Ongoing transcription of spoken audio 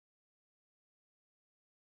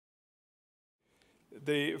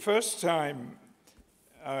The first time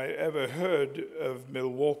I ever heard of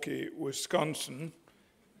Milwaukee, Wisconsin,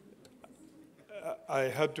 I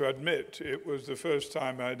had to admit it was the first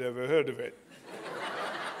time I'd ever heard of it.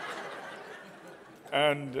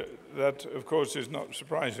 And that, of course, is not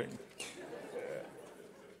surprising.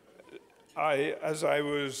 As I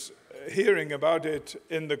was hearing about it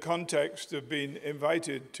in the context of being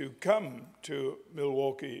invited to come to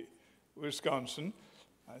Milwaukee, Wisconsin,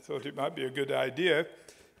 I thought it might be a good idea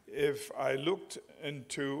if I looked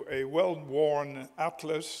into a well-worn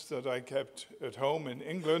atlas that I kept at home in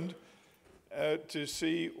England to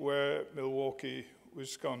see where Milwaukee,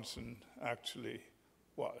 Wisconsin actually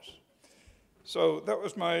was. So that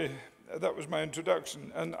was my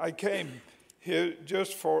introduction, and I came here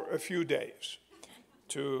just for a few days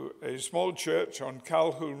to a small church on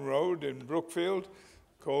Calhoun Road in Brookfield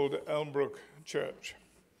called Elmbrook Church.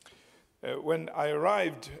 When I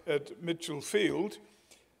arrived at Mitchell Field,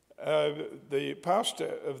 the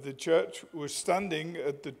pastor of the church was standing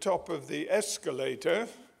at the top of the escalator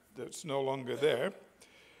that's no longer there,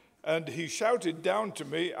 and he shouted down to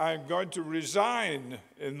me, "I'm going to resign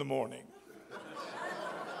in the morning."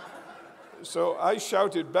 So I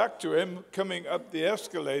shouted back to him, coming up the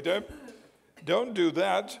escalator, "Don't do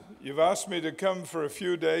that. You've asked me to come for a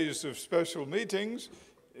few days of special meetings.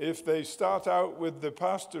 If they start out with the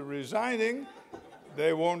pastor resigning,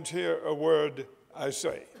 they won't hear a word I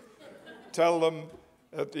say. Tell them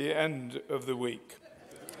at the end of the week."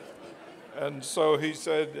 And so he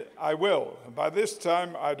said, "I will." And by this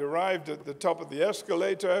time, I'd arrived at the top of the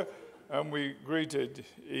escalator, and we greeted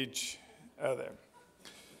each other.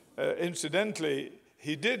 Incidentally,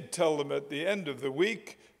 he did tell them at the end of the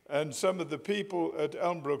week, and some of the people at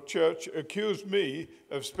Elmbrook Church accused me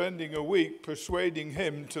of spending a week persuading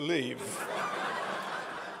him to leave.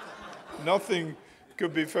 Nothing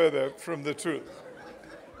could be further from the truth.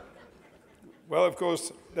 Well, of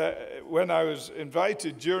course, when I was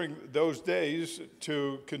invited during those days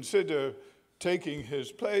to consider taking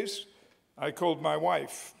his place, I called my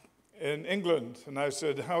wife in England, and I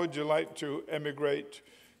said, "How would you like to emigrate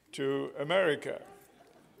to America?"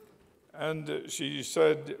 And she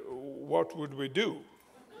said, "What would we do?"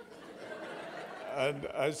 And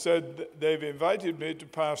I said, "They've invited me to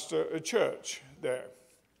pastor a church there."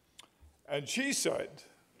 And she said,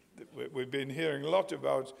 we've been hearing a lot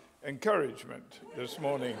about encouragement this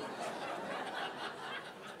morning.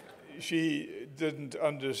 She didn't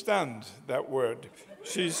understand that word.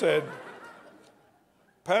 She said,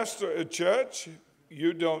 "Pastor a church?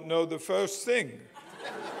 You don't know the first thing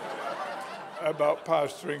about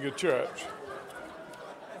pastoring a church."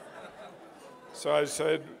 So I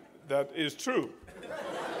said, "That is true.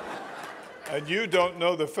 And you don't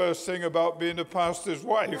know the first thing about being a pastor's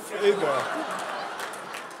wife either.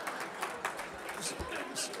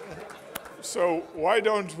 So why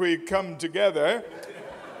don't we come together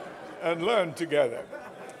and learn together?"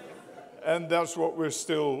 And that's what we're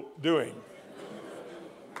still doing.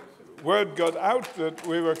 Word got out that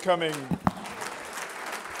we were coming.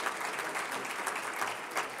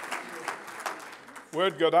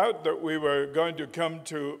 Word got out that we were going to come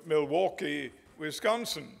to Milwaukee,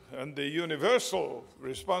 Wisconsin, and the universal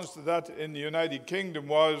response to that in the United Kingdom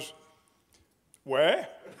was, "Where?"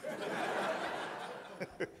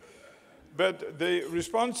 But the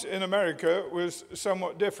response in America was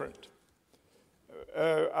somewhat different.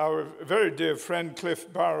 Our very dear friend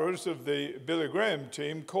Cliff Barrows of the Billy Graham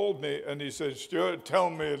team called me and he said, "Stuart, tell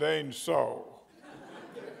me it ain't so."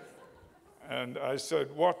 And I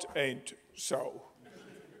said, "What ain't so?"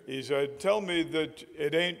 He said, "Tell me that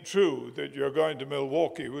it ain't true that you're going to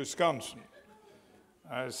Milwaukee, Wisconsin."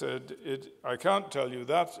 I said, "I can't tell you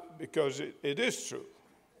that because it is true."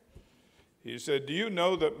 He said, "Do you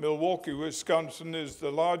know that Milwaukee, Wisconsin is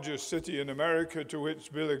the largest city in America to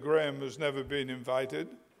which Billy Graham has never been invited?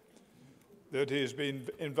 That he has been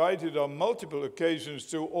invited on multiple occasions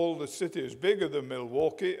to all the cities bigger than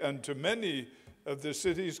Milwaukee and to many of the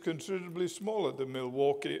cities considerably smaller than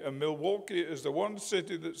Milwaukee, and Milwaukee is the one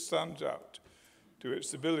city that stands out, to which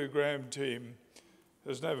the Billy Graham team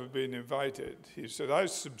has never been invited." He said, "I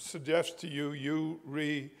suggest to you, you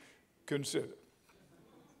reconsider."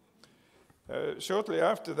 Shortly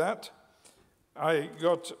after that, I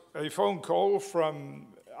got a phone call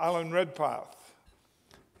from Alan Redpath.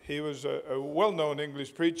 He was a well-known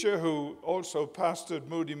English preacher who also pastored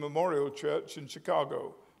Moody Memorial Church in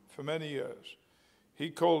Chicago for many years. He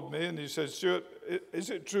called me and he said, "Stuart, is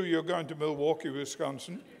it true you're going to Milwaukee,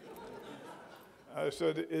 Wisconsin?" I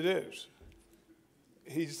said, "It is."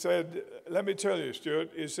 He said, "Let me tell you, Stuart,"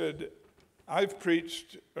 he said, "I've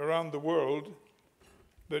preached around the world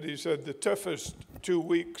But he said the toughest 2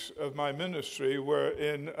 weeks of my ministry were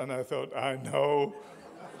in, and I thought, I know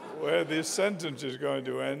where this sentence is going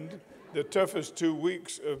to end. The toughest 2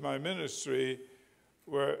 weeks of my ministry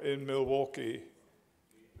were in Milwaukee,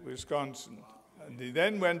 Wisconsin. And he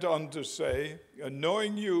then went on to say, and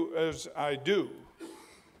knowing you as I do,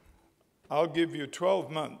 I'll give you 12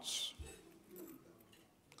 months,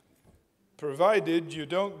 provided you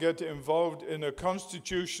don't get involved in a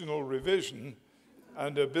constitutional revision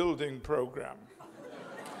and a building program.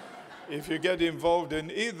 If you get involved in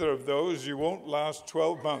either of those, you won't last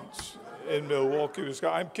 12 months in Milwaukee,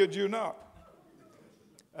 Wisconsin. I kid you not.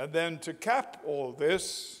 And then to cap all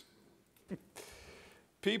this,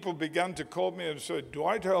 people began to call me and said,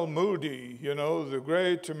 Dwight L. Moody, you know, the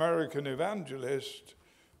great American evangelist,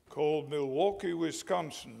 called Milwaukee,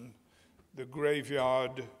 Wisconsin, the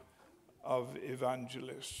graveyard of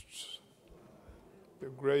evangelists. The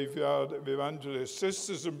graveyard of evangelists.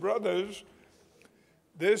 Sisters and brothers,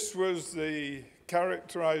 this was the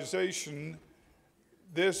characterization,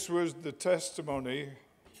 this was the testimony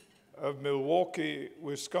of Milwaukee,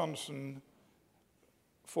 Wisconsin,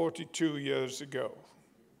 42 years ago,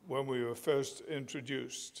 when we were first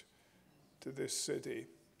introduced to this city.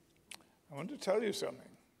 I want to tell you something.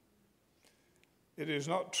 It is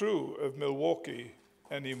not true of Milwaukee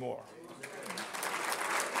anymore.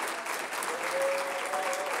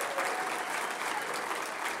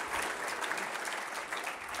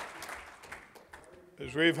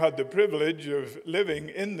 As we've had the privilege of living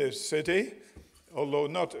in this city, although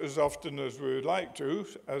not as often as we would like to,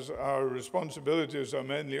 as our responsibilities are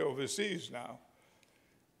mainly overseas now.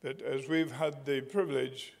 But as we've had the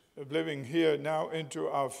privilege of living here now into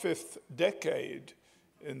our 5th decade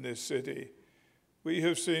in this city, we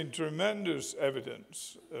have seen tremendous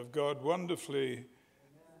evidence of God wonderfully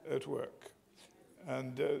at work.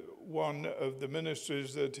 And one of the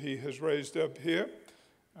ministries that he has raised up here,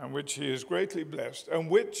 and which he is greatly blessed, and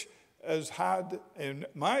which has had, in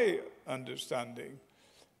my understanding,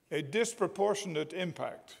 a disproportionate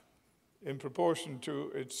impact in proportion to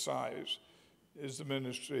its size, is the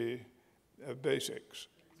ministry of basics.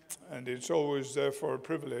 And it's always therefore a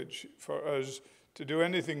privilege for us to do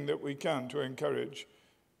anything that we can to encourage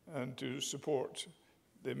and to support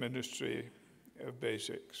the ministry of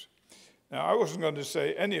basics. Now, I wasn't going to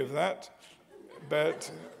say any of that, but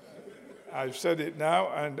I've said it now,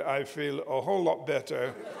 and I feel a whole lot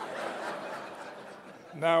better.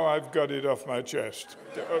 Now I've got it off my chest.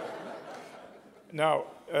 Now,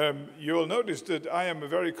 you'll notice that I am a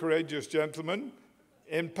very courageous gentleman,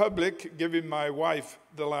 in public giving my wife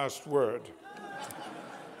the last word.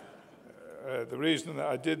 The reason that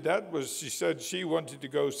I did that was she said she wanted to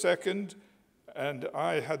go second, and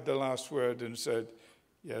I had the last word and said,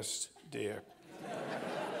 yes, dear.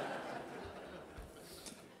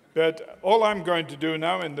 But all I'm going to do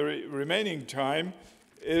now in the remaining time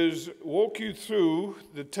is walk you through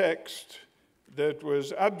the text that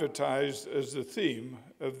was advertised as the theme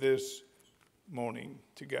of this morning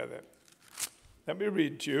together. Let me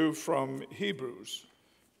read to you from Hebrews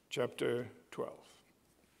chapter 12.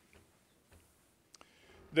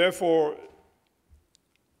 Therefore,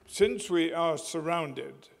 since we are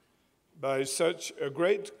surrounded by such a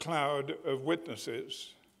great cloud of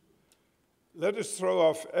witnesses, let us throw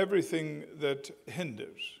off everything that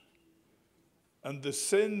hinders and the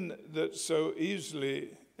sin that so easily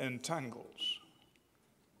entangles.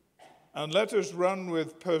 And let us run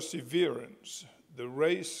with perseverance the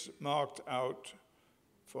race marked out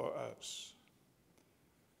for us.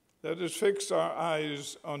 Let us fix our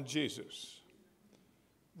eyes on Jesus,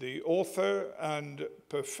 the author and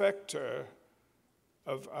perfecter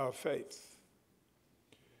of our faith,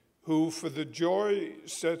 who for the joy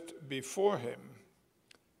set before him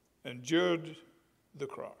endured the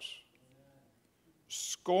cross,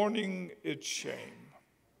 scorning its shame,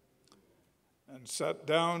 and sat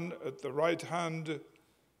down at the right hand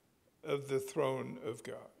of the throne of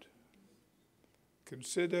God.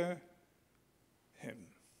 Consider him.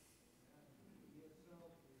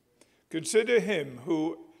 Consider him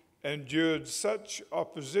who endured such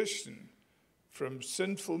opposition from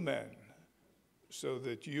sinful men, so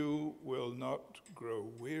that you will not grow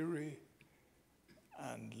weary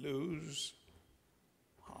and lose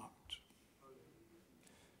heart.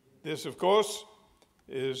 This, of course,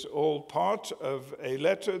 is all part of a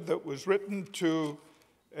letter that was written to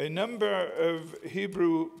a number of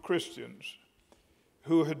Hebrew Christians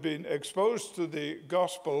who had been exposed to the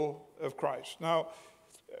gospel of Christ. Now,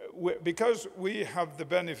 because we have the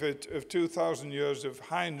benefit of 2,000 years of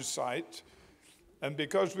hindsight, and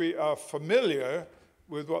because we are familiar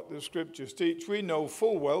with what the scriptures teach. We know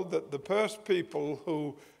full well that the first people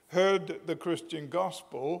who heard the Christian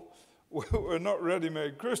gospel were not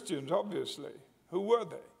ready-made Christians, obviously. Who were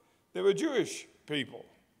they? They were Jewish people.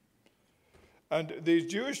 And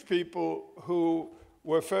these Jewish people who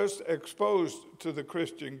were first exposed to the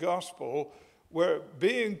Christian gospel were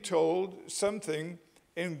being told something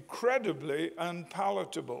incredibly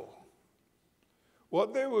unpalatable.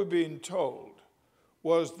 What they were being told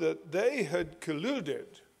was that they had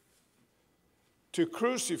colluded to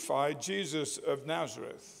crucify Jesus of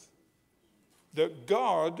Nazareth, that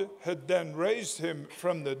God had then raised him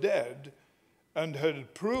from the dead and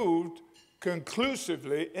had proved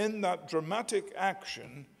conclusively in that dramatic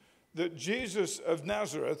action that Jesus of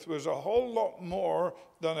Nazareth was a whole lot more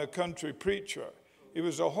than a country preacher. He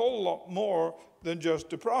was a whole lot more than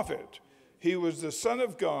just a prophet. He was the Son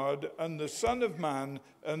of God and the Son of Man,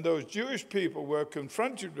 and those Jewish people were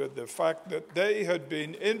confronted with the fact that they had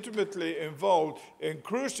been intimately involved in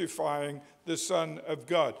crucifying the Son of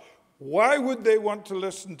God. Why would they want to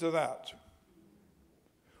listen to that?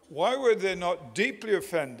 Why were they not deeply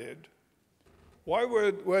offended? Why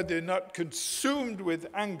were they not consumed with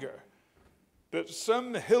anger that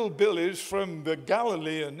some hillbillies from the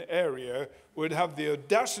Galilean area would have the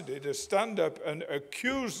audacity to stand up and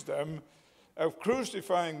accuse them of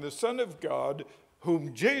crucifying the Son of God,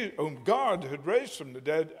 whom God had raised from the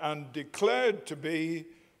dead and declared to be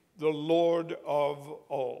the Lord of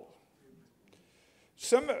all?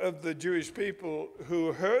 Some of the Jewish people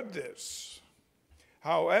who heard this,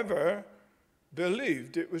 however,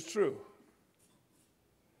 believed it was true.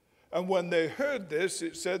 And when they heard this,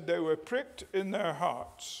 it said they were pricked in their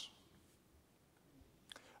hearts.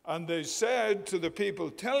 And they said to the people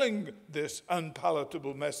telling this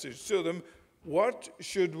unpalatable message to them, "What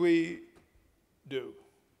should we do?"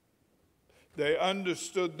 They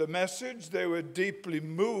understood the message, they were deeply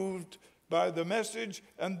moved by the message,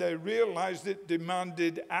 and they realized it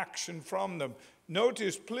demanded action from them.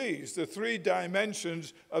 Notice, please, the three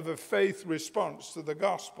dimensions of a faith response to the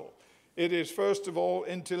gospel. It is, first of all,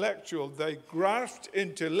 intellectual. They grasped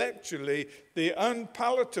intellectually the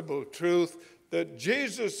unpalatable truth that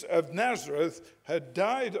Jesus of Nazareth had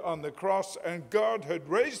died on the cross and God had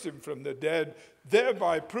raised him from the dead,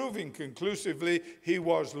 thereby proving conclusively he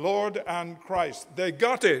was Lord and Christ. They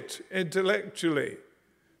got it intellectually,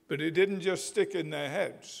 but it didn't just stick in their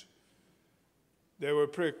heads. They were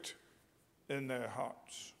pricked in their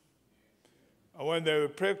hearts. And when they were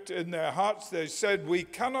pricked in their hearts, they said, "We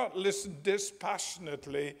cannot listen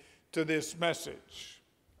dispassionately to this message.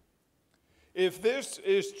 If this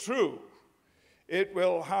is true, it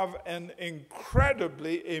will have an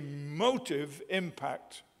incredibly emotive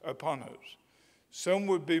impact upon us." Some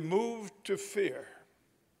would be moved to fear.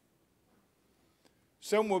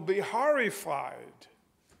 Some would be horrified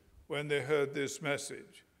when they heard this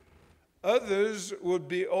message. Others would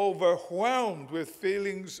be overwhelmed with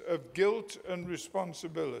feelings of guilt and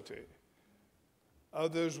responsibility.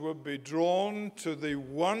 Others would be drawn to the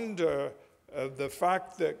wonder of the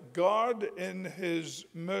fact that God, in his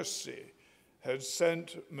mercy, had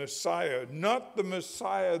sent Messiah, not the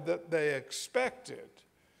Messiah that they expected,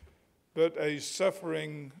 but a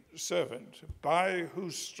suffering servant by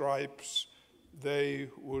whose stripes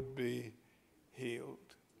they would be healed.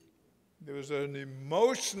 There was an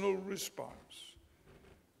emotional response.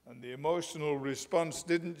 And the emotional response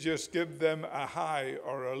didn't just give them a high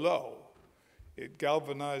or a low. It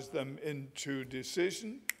galvanized them into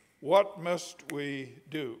decision. What must we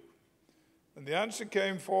do? And the answer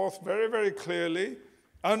came forth very, very clearly,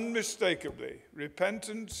 unmistakably.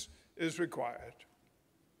 Repentance is required.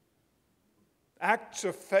 Acts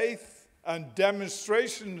of faith and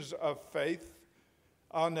demonstrations of faith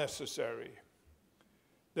are necessary.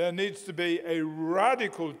 There needs to be a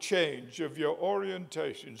radical change of your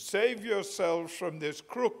orientation. Save yourselves from this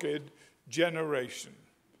crooked generation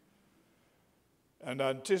and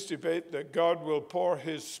anticipate that God will pour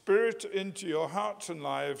his Spirit into your hearts and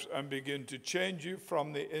lives and begin to change you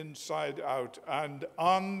from the inside out. And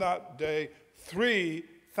on that day,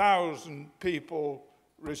 3,000 people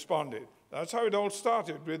responded. That's how it all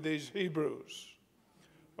started with these Hebrews.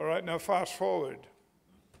 All right, now fast forward.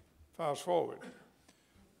 Fast forward.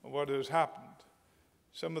 What has happened?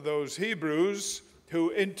 Some of those Hebrews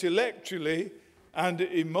who intellectually and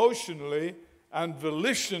emotionally and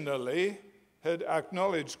volitionally had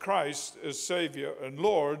acknowledged Christ as Savior and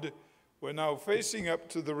Lord were now facing up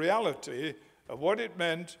to the reality of what it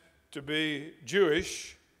meant to be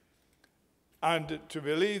Jewish and to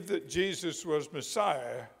believe that Jesus was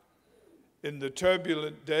Messiah in the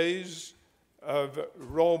turbulent days of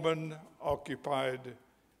Roman-occupied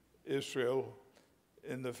Israel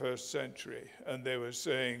in the first century, and they were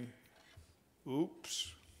saying,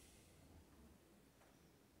 oops,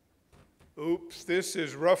 this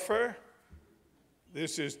is rougher,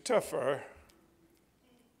 this is tougher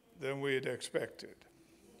than we had expected.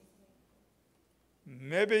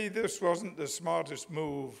 Maybe this wasn't the smartest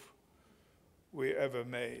move we ever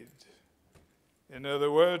made. In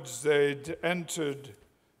other words, they'd entered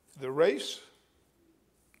the race,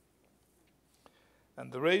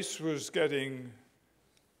 and the race was getting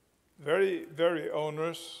very, very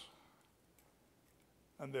onerous,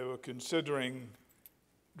 and they were considering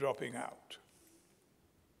dropping out.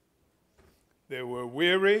 They were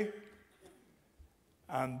weary,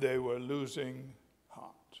 and they were losing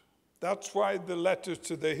heart. That's why the letter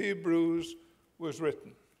to the Hebrews was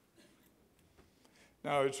written.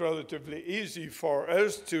 Now, it's relatively easy for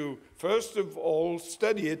us to, first of all,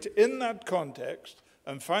 study it in that context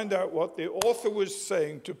and find out what the author was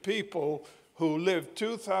saying to people who lived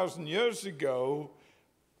 2,000 years ago,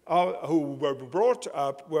 who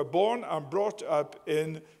were born and brought up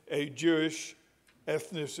in a Jewish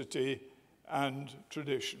ethnicity and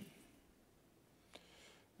tradition.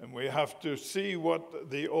 And we have to see what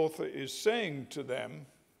the author is saying to them,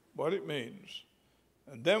 what it means.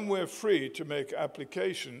 And then we're free to make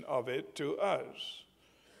application of it to us,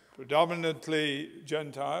 predominantly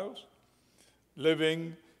Gentiles,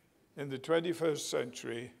 living in the 21st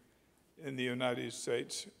century in the United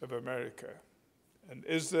States of America. And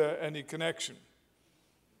is there any connection?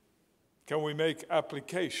 Can we make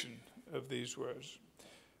application of these words?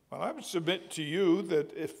 Well, I would submit to you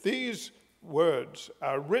that if these words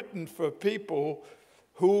are written for people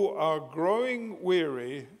who are growing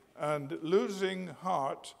weary and losing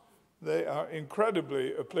heart, they are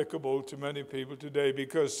incredibly applicable to many people today,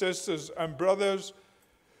 because, sisters and brothers,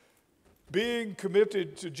 being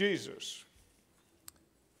committed to Jesus,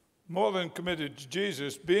 more than committed to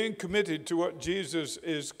Jesus, being committed to what Jesus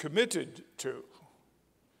is committed to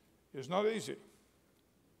is not easy.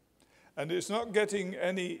 And it's not getting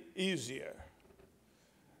any easier.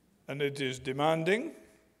 And it is demanding,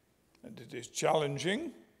 and it is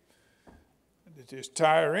challenging, and it is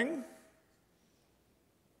tiring,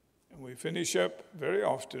 and we finish up very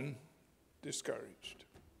often discouraged.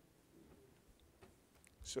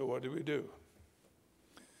 So what do we do?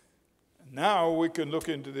 And now we can look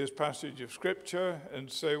into this passage of Scripture and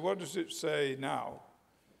say, what does it say now?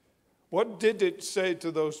 What did it say to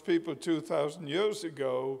those people 2,000 years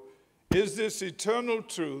ago? Is this eternal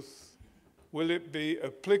truth? Will it be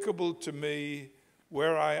applicable to me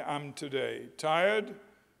where I am today? Tired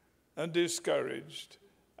and discouraged,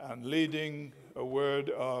 and leading a word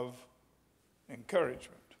of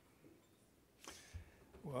encouragement.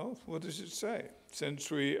 Well, what does it say?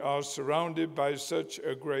 Since we are surrounded by such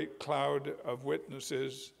a great cloud of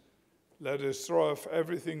witnesses, let us throw off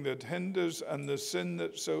everything that hinders and the sin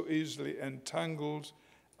that so easily entangles,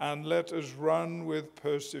 and let us run with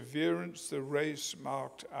perseverance the race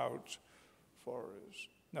marked out for us.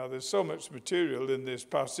 Now, there's so much material in this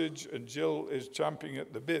passage, and Jill is champing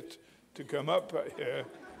at the bit to come up here,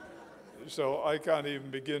 so I can't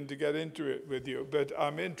even begin to get into it with you. But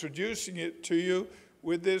I'm introducing it to you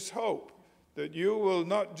with this hope that you will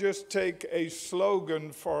not just take a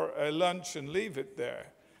slogan for a lunch and leave it there,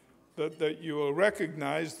 but that you will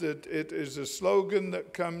recognize that it is a slogan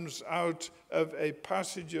that comes out of a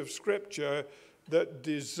passage of Scripture that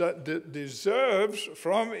deserves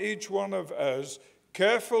from each one of us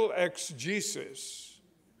careful exegesis,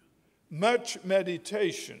 much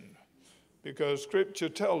meditation, because Scripture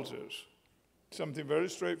tells us something very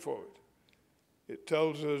straightforward. It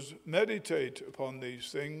tells us, meditate upon these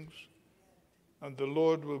things, and the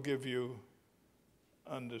Lord will give you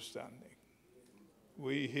understanding.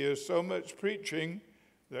 We hear so much preaching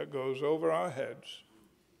that goes over our heads.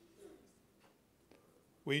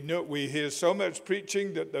 We hear so much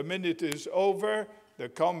preaching that the minute is over, the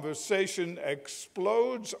conversation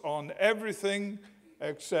explodes on everything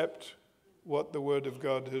except what the Word of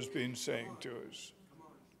God has been saying to us.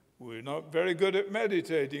 We're not very good at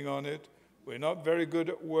meditating on it. We're not very good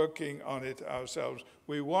at working on it ourselves.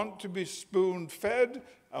 We want to be spoon-fed,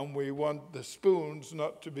 and we want the spoons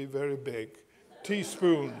not to be very big.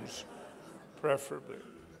 Teaspoons, preferably.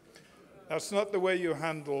 That's not the way you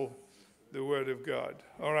handle the Word of God.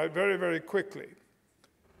 All right, very, very quickly.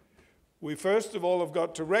 We first of all have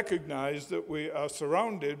got to recognize that we are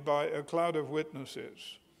surrounded by a cloud of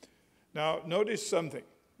witnesses. Now, notice something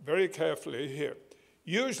very carefully here.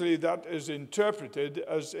 Usually that is interpreted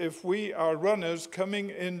as if we are runners coming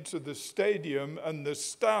into the stadium and the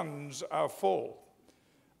stands are full,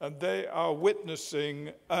 and they are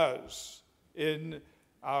witnessing us in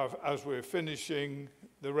as we're finishing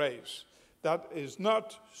the race. That is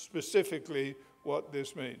not specifically what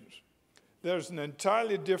this means. There's an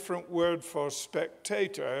entirely different word for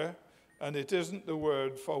spectator, and it isn't the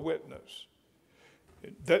word for witness.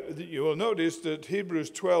 You will notice that Hebrews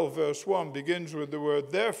 12, verse 1 begins with the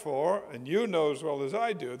word therefore, and you know as well as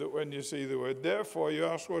I do that when you see the word therefore, you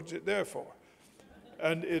ask, what's it there for?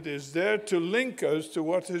 And it is there to link us to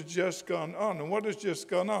what has just gone on. And what has just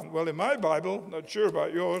gone on? Well, in my Bible, not sure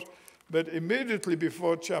about yours, but immediately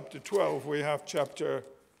before chapter 12, we have chapter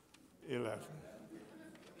 11.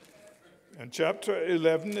 And chapter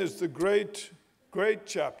 11 is the great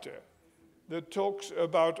chapter that talks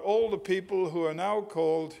about all the people who are now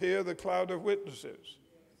called here the cloud of witnesses.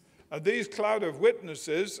 And these cloud of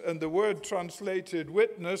witnesses, and the word translated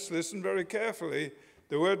witness, listen very carefully,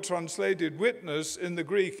 the word translated witness in the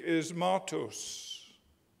Greek is martos,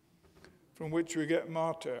 from which we get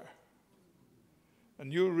martyr.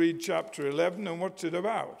 And you read chapter 11, and what's it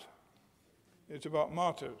about? It's about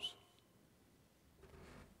martyrs.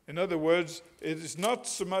 In other words, it is not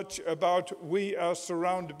so much about we are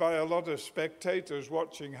surrounded by a lot of spectators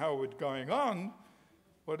watching how it's going on.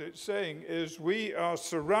 What it's saying is we are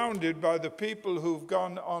surrounded by the people who've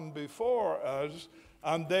gone on before us,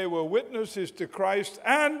 and they were witnesses to Christ,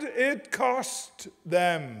 and it cost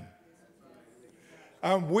them.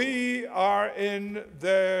 And we are in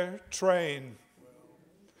their train.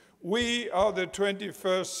 We are the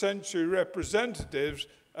 21st century representatives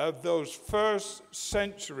of those first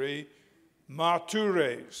century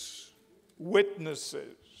martyres,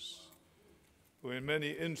 witnesses, who in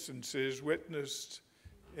many instances witnessed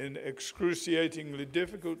in excruciatingly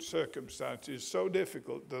difficult circumstances, so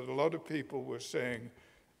difficult that a lot of people were saying,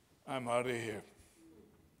 I'm out of here.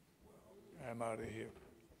 I'm out of here.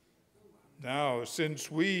 Now, since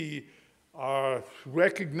we are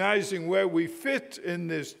recognizing where we fit in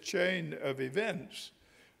this chain of events,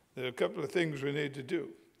 there are a couple of things we need to do.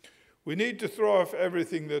 We need to throw off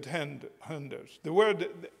everything that hinders. The word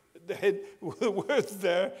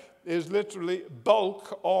there is literally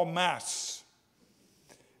bulk or mass.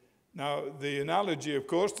 Now, the analogy, of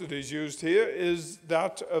course, that is used here is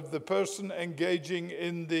that of the person engaging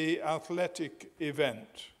in the athletic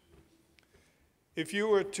event. If you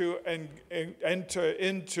were to enter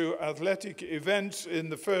into athletic events in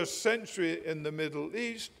the first century in the Middle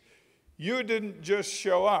East, you didn't just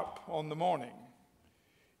show up on the morning.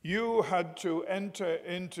 You had to enter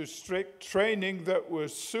into strict training that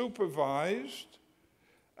was supervised,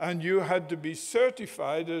 and you had to be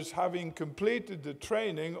certified as having completed the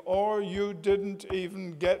training, or you didn't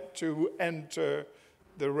even get to enter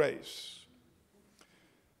the race.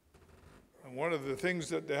 And one of the things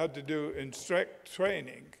that they had to do in strict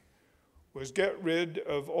training was get rid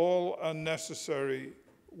of all unnecessary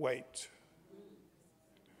weight.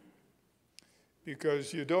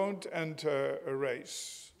 Because you don't enter a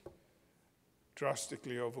race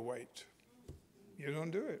drastically overweight. You don't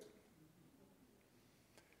do it.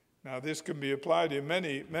 Now, this can be applied in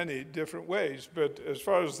many, many different ways, but as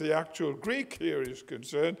far as the actual Greek here is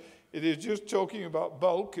concerned, it is just talking about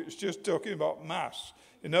bulk, it's just talking about mass.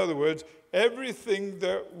 In other words, everything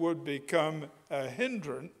that would become a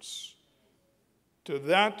hindrance to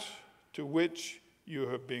that to which you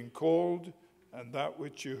have been called and that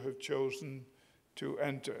which you have chosen to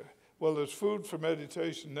enter. Well, there's food for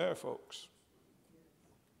meditation there, folks.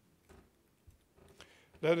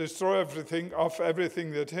 Let us throw everything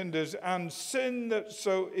that hinders, and sin that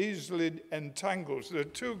so easily entangles. There are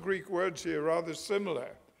two Greek words here rather similar.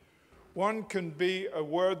 One can be a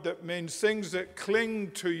word that means things that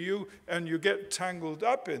cling to you and you get tangled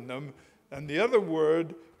up in them, and the other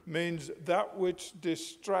word means that which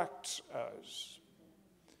distracts us.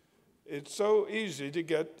 It's so easy to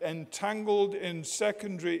get entangled in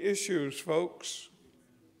secondary issues, folks.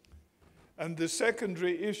 And the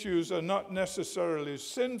secondary issues are not necessarily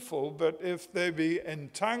sinful, but if they be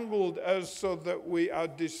entangled as so that we are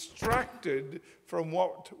distracted from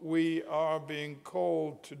what we are being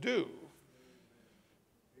called to do,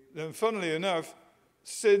 then funnily enough,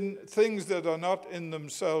 things that are not in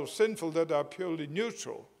themselves sinful, that are purely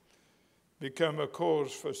neutral, become a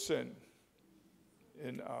cause for sin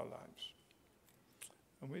in our lives.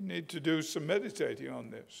 And we need to do some meditating on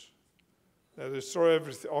this. Let us throw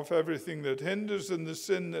off everything that hinders and the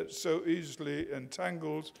sin that so easily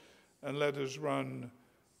entangles, and let us run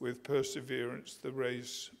with perseverance the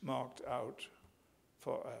race marked out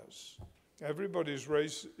for us. Everybody's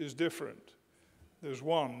race is different. There's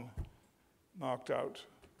one marked out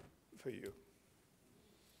for you.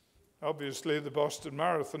 Obviously, the Boston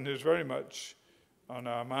Marathon is very much on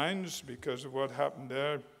our minds because of what happened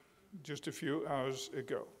there just a few hours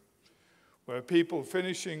ago, where people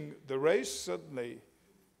finishing the race suddenly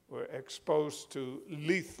were exposed to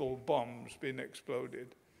lethal bombs being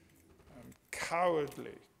exploded, and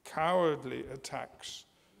cowardly attacks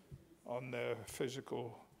on their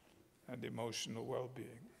physical and emotional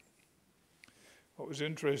well-being. What was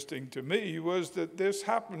interesting to me was that this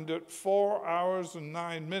happened at 4 hours and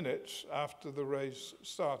 9 minutes after the race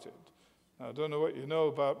started. Now, I don't know what you know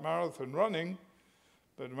about marathon running,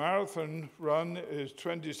 but marathon run is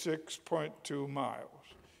 26.2 miles.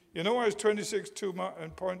 You know why it's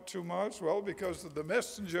 26.2 miles? Well, because of the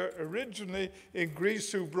messenger originally in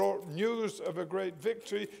Greece who brought news of a great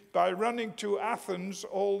victory by running to Athens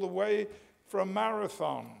all the way from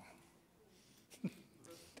Marathon.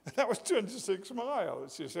 That was 26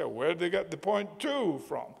 miles. You say, where did they get the 0.2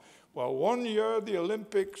 from? Well, one year the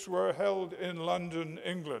Olympics were held in London,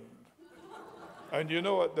 England. And you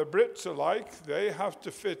know what the Brits are like? They have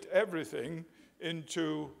to fit everything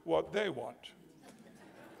into what they want.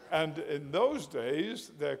 And in those days,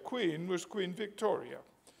 their queen was Queen Victoria.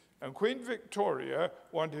 And Queen Victoria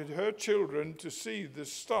wanted her children to see the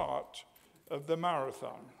start of the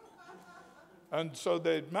marathon. And so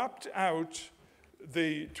they'd mapped out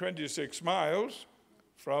the 26 miles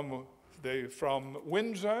from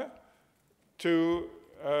Windsor to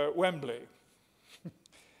Wembley.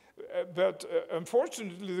 But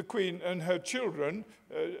unfortunately, the Queen and her children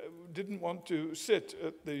didn't want to sit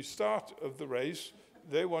at the start of the race.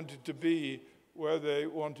 They wanted to be where they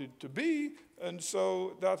wanted to be, and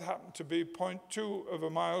so that happened to be 0.2 of a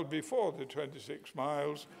mile before the 26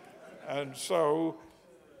 miles. And so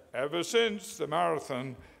ever since, the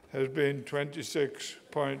marathon has been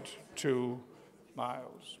 26.2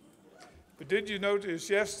 miles. But did you notice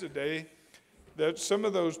yesterday that some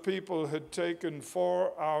of those people had taken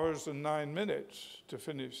 4 hours and 9 minutes to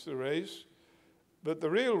finish the race, but the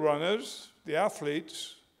real runners, the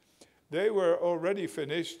athletes, they were already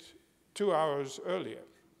finished 2 hours earlier.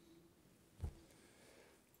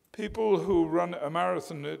 People who run a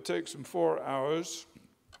marathon that takes them 4 hours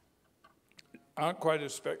aren't quite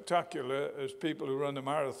as spectacular as people who run a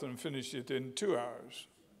marathon and finish it in 2 hours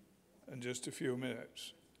and just a few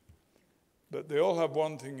minutes. But they all have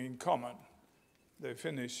one thing in common. They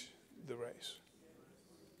finish the race.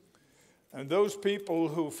 And those people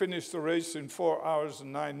who finished the race in 4 hours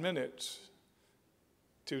and 9 minutes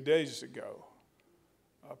 2 days ago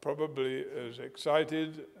are probably as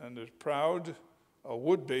excited and as proud, or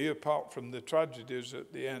would be, apart from the tragedies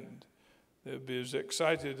at the end. They'll be as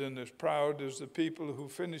excited and as proud as the people who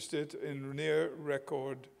finished it in near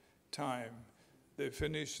record time. They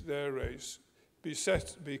finished their race.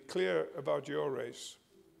 Be clear about your race.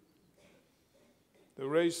 The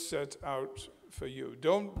race set out for you.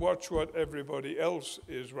 Don't watch what everybody else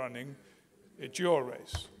is running. It's your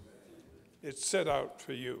race. It's set out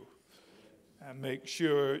for you. And make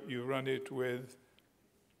sure you run it with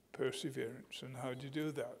perseverance. And how do you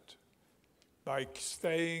do that? By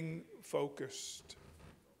staying focused.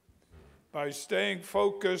 By staying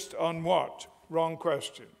focused on what? Wrong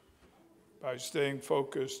question. By staying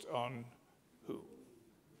focused on who?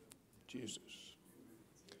 Jesus.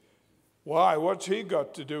 Why? What's he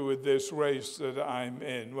got to do with this race that I'm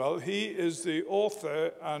in? Well, he is the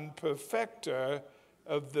author and perfecter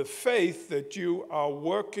of the faith that you are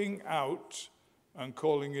working out and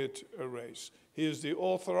calling it a race. He is the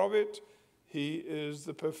author of it. He is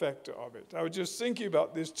the perfecter of it. I was just thinking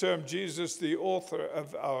about this term, Jesus, the author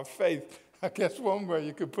of our faith. I guess one way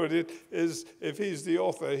you could put it is, if he's the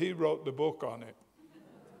author, he wrote the book on it.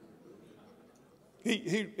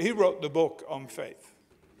 He wrote the book on faith.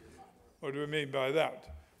 What do we mean by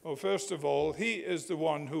that? Well, first of all, he is the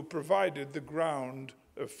one who provided the ground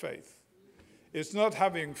of faith. It's not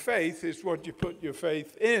having faith, it's what you put your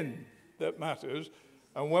faith in that matters.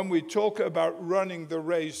 And when we talk about running the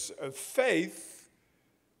race of faith,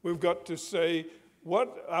 we've got to say,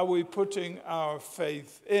 what are we putting our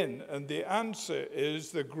faith in? And the answer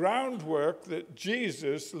is the groundwork that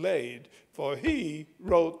Jesus laid, for he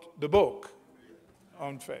wrote the book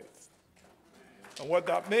on faith. And what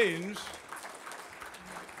that means,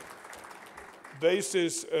 the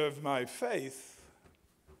basis of my faith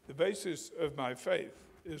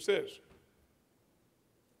is this.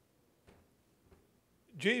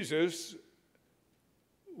 Jesus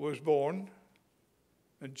was born,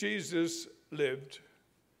 and Jesus lived,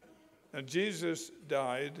 and Jesus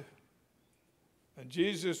died, and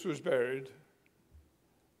Jesus was buried,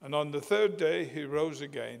 and on the third day he rose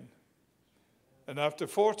again. And after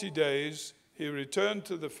 40 days, he returned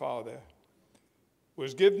to the Father,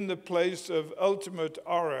 was given the place of ultimate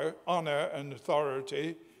honor and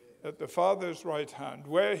authority, at the Father's right hand,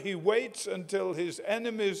 where he waits until his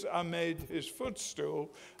enemies are made his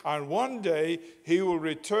footstool, and one day he will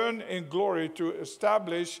return in glory to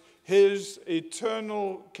establish his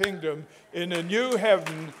eternal kingdom in a new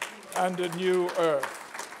heaven and a new earth.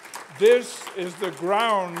 This is the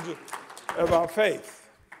ground of our faith.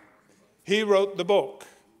 He wrote the book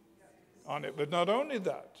on it, but not only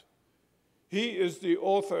that, he is the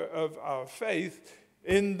author of our faith,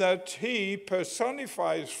 in that he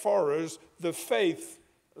personifies for us the faith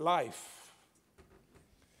life.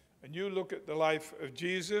 And you look at the life of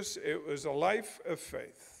Jesus, it was a life of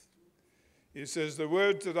faith. He says, the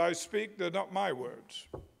words that I speak, they're not my words.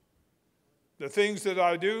 The things that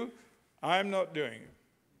I do, I'm not doing.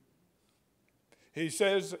 He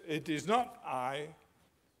says, it is not I,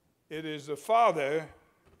 it is the Father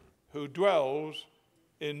who dwells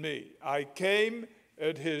in me. I came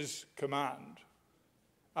at his command.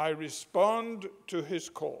 I respond to his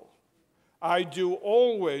call. I do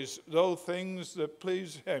always those things that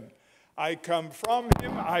please him. I come from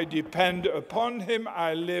him. I depend upon him.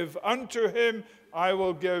 I live unto him. I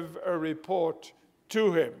will give a report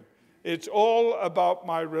to him. It's all about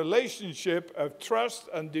my relationship of trust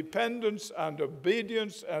and dependence and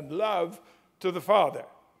obedience and love to the Father.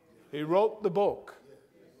 He wrote the book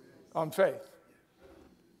on faith.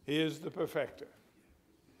 He is the perfecter.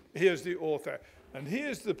 He is the author. And he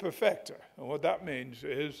is the perfecter. And what that means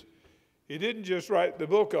is he didn't just write the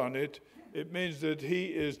book on it. It means that he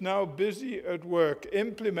is now busy at work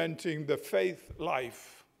implementing the faith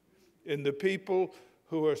life in the people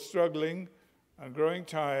who are struggling and growing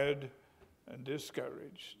tired and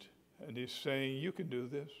discouraged. And he's saying, you can do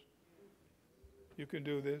this. You can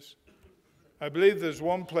do this. I believe there's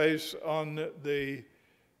one place on the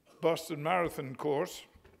Boston Marathon course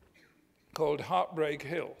called Heartbreak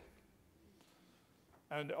Hill.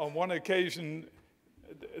 And on one occasion,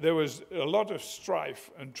 there was a lot of strife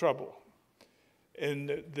and trouble in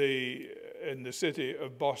the city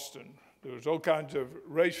of Boston. There was all kinds of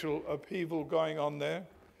racial upheaval going on there.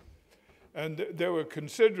 And they were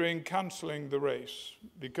considering canceling the race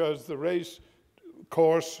because the race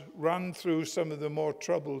course ran through some of the more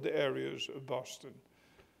troubled areas of Boston.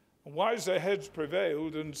 And wiser heads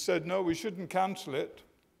prevailed and said, no, we shouldn't cancel it.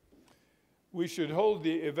 We should hold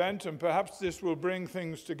the event, and perhaps this will bring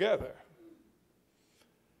things together.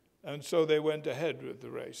 And so they went ahead with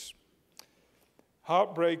the race.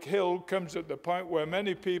 Heartbreak Hill comes at the point where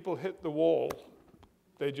many people hit the wall.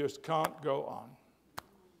 They just can't go on.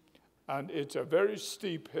 And it's a very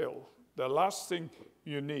steep hill, the last thing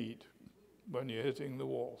you need when you're hitting the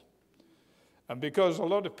wall. And because a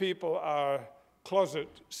lot of people are closet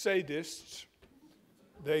sadists,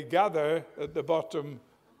 they gather at the bottom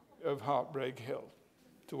of Heartbreak Hill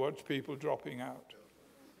to watch people dropping out.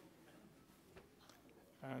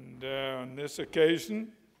 And on this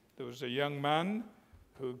occasion, there was a young man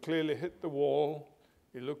who clearly hit the wall.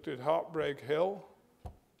 He looked at Heartbreak Hill,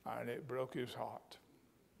 and it broke his heart.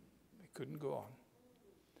 He couldn't go on.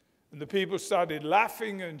 And the people started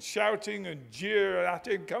laughing and shouting and jeering at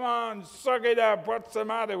him. Come on, suck it up. What's the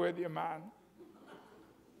matter with you, man?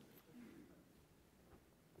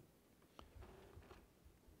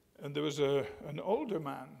 And there was an older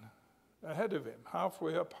man ahead of him,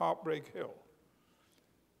 halfway up Heartbreak Hill.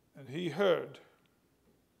 And he heard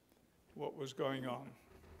what was going on.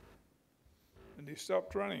 And he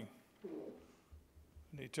stopped running.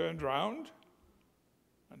 And he turned round,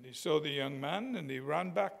 and he saw the young man, and he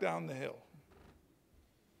ran back down the hill.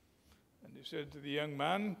 And he said to the young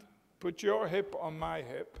man, put your hip on my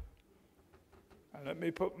hip, and let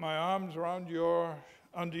me put my arms around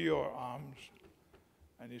under your arms.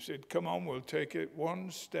 And he said, come on, we'll take it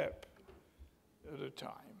one step at a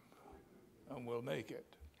time, and we'll make it.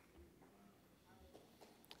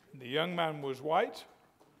 And the young man was white,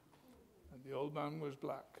 and the old man was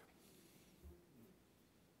black.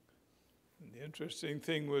 And the interesting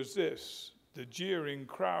thing was this, the jeering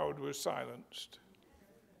crowd was silenced,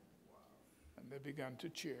 and they began to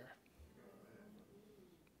cheer.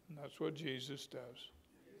 And that's what Jesus does.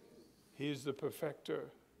 He is the perfecter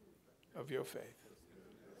of your faith.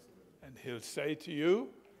 And he'll say to you,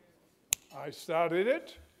 I started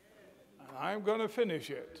it, and I'm going to finish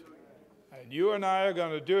it. And you and I are going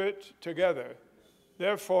to do it together.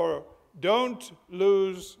 Therefore, don't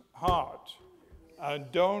lose heart,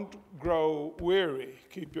 and don't grow weary.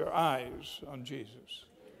 Keep your eyes on Jesus,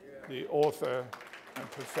 the author and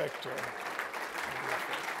perfecter